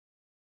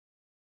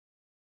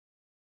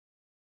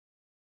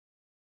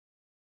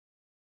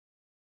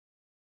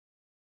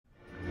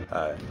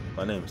Hi,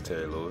 my name is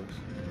Terry Lewis.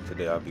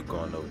 Today I'll be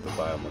going over the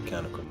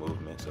biomechanical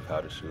movements of how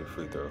to shoot a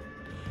free throw.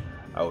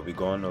 I will be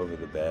going over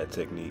the bad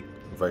technique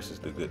versus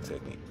the good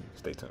technique.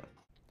 Stay tuned.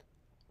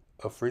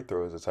 A free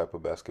throw is a type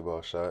of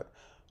basketball shot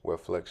where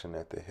flexion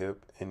at the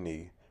hip and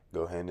knee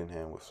go hand in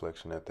hand with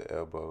flexion at the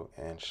elbow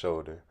and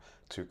shoulder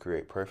to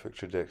create perfect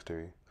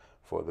trajectory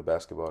for the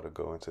basketball to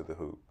go into the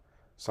hoop.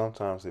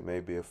 Sometimes it may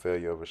be a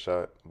failure of a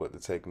shot, but the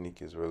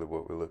technique is really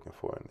what we're looking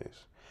for in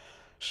this.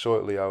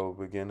 Shortly, I will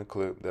begin a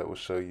clip that will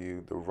show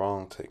you the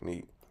wrong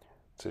technique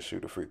to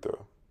shoot a free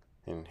throw.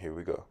 And here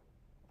we go.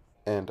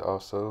 And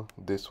also,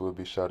 this will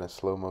be shot in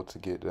slow-mo to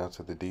get down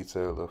to the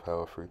detail of how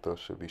a free throw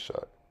should be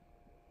shot.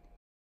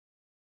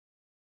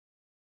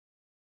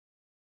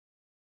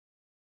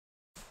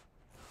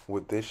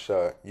 With this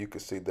shot, you can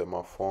see that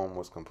my form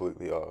was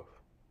completely off.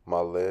 My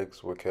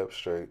legs were kept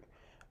straight.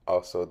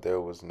 Also, there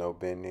was no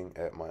bending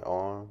at my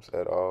arms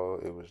at all.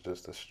 It was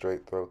just a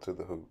straight throw to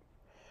the hoop.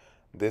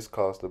 This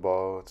caused the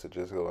ball to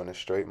just go in a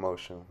straight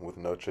motion with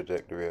no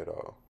trajectory at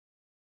all.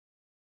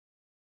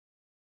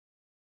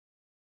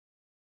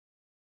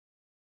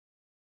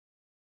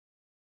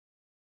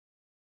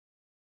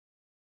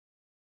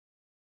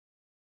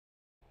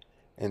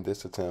 In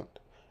this attempt,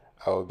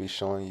 I will be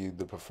showing you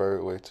the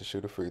preferred way to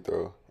shoot a free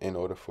throw in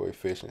order for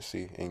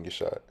efficiency in your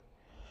shot.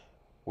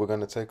 We're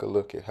going to take a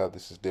look at how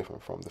this is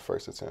different from the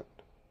first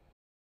attempt.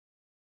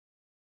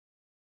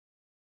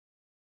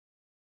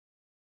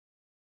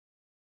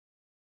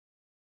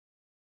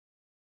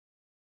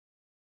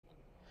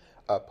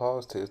 I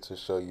paused here to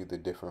show you the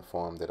different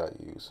form that I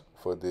use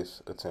for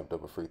this attempt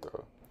of a free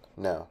throw.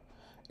 Now,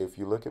 if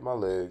you look at my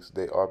legs,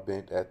 they are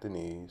bent at the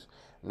knees.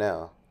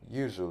 Now,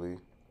 usually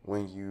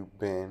when you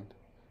bend,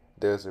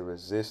 there's a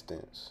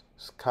resistance.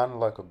 It's kind of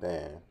like a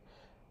band,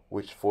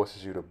 which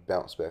forces you to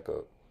bounce back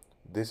up.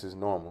 This is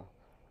normal.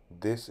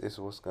 This is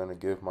what's going to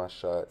give my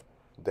shot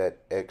that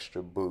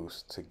extra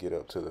boost to get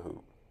up to the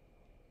hoop.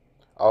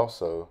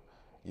 Also,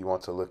 you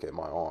want to look at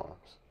my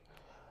arms.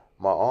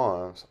 My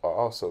arms are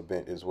also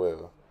bent as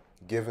well,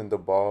 giving the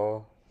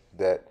ball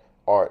that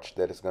arch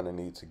that it's going to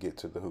need to get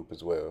to the hoop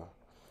as well.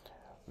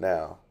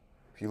 Now,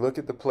 if you look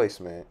at the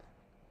placement,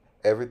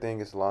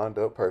 everything is lined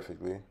up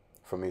perfectly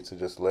for me to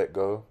just let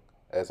go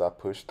as I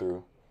push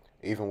through,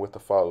 even with the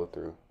follow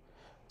through,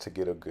 to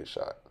get a good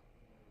shot.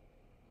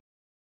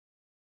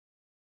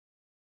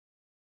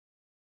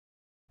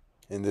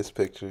 In this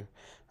picture,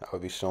 I'll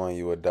be showing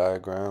you a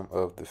diagram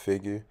of the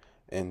figure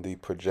in the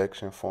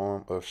projection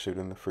form of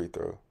shooting the free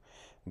throw.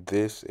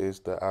 This is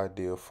the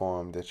ideal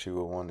form that you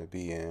will want to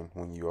be in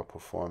when you are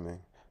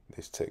performing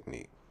this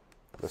technique.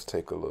 Let's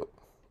take a look.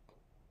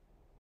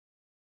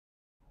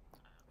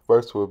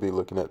 First, we'll be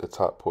looking at the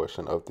top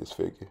portion of this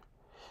figure.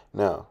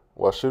 Now,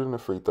 while shooting the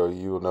free throw,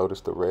 you will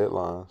notice the red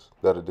lines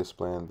that are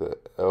displaying the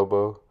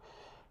elbow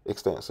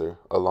extensor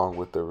along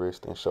with the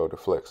wrist and shoulder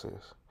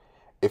flexors.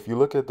 If you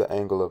look at the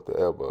angle of the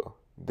elbow,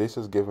 this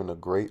is given a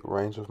great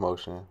range of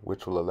motion,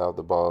 which will allow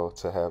the ball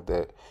to have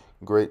that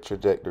great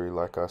trajectory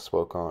like I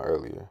spoke on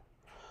earlier.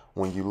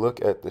 When you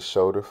look at the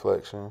shoulder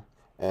flexion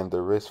and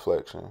the wrist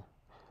flexion,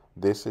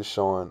 this is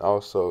showing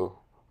also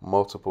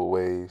multiple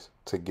ways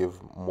to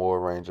give more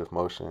range of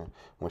motion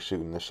when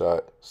shooting the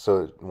shot,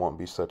 so it won't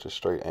be such a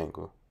straight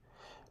angle.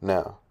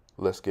 Now,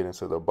 let's get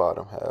into the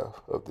bottom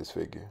half of this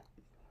figure.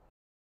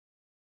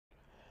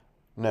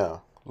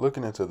 Now,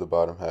 looking into the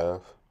bottom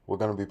half, we're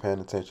going to be paying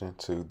attention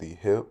to the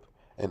hip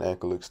and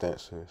ankle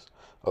extensors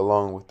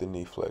along with the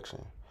knee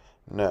flexion.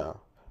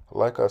 Now,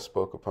 like I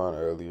spoke upon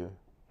earlier,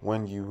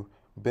 when you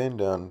bend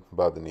down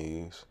by the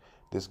knees,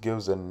 this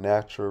gives a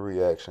natural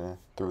reaction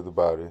through the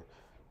body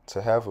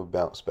to have a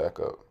bounce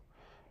back up.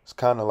 It's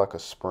kind of like a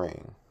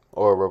spring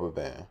or a rubber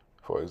band,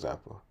 for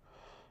example.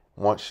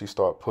 Once you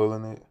start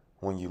pulling it,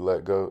 when you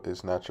let go,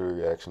 its natural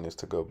reaction is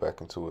to go back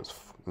into its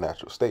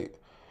natural state.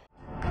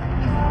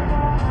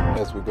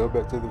 As we go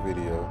back to the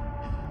video,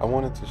 I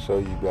wanted to show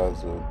you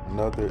guys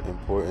another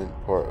important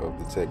part of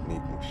the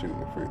technique when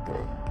shooting a free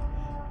throw.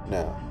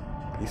 Now,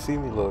 you see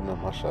me loading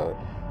up my shot.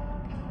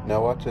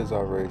 Now watch as I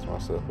raise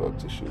myself up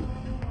to shoot.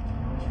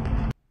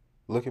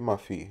 Look at my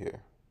feet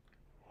here.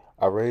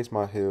 I raise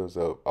my heels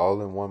up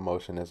all in one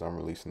motion as I'm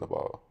releasing the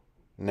ball.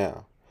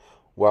 Now,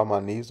 while my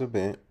knees are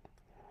bent,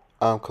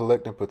 I'm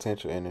collecting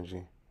potential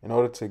energy in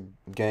order to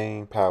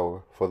gain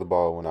power for the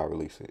ball when I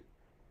release it.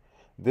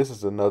 This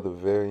is another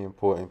very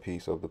important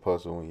piece of the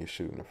puzzle when you're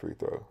shooting a free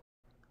throw.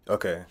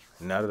 Okay,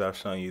 now that I've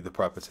shown you the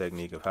proper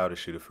technique of how to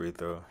shoot a free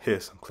throw,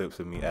 here's some clips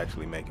of me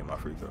actually making my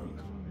free throws.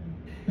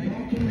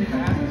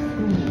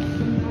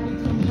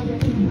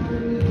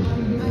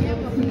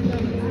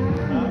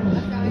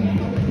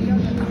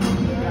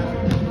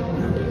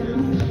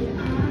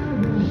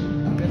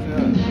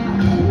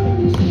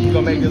 You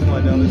gonna make this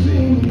one though, let's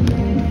see. Let's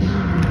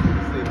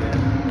see,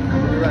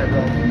 man. You're right,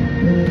 bro.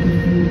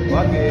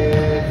 Walk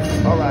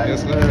it. All right.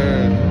 Yes,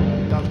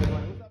 sir.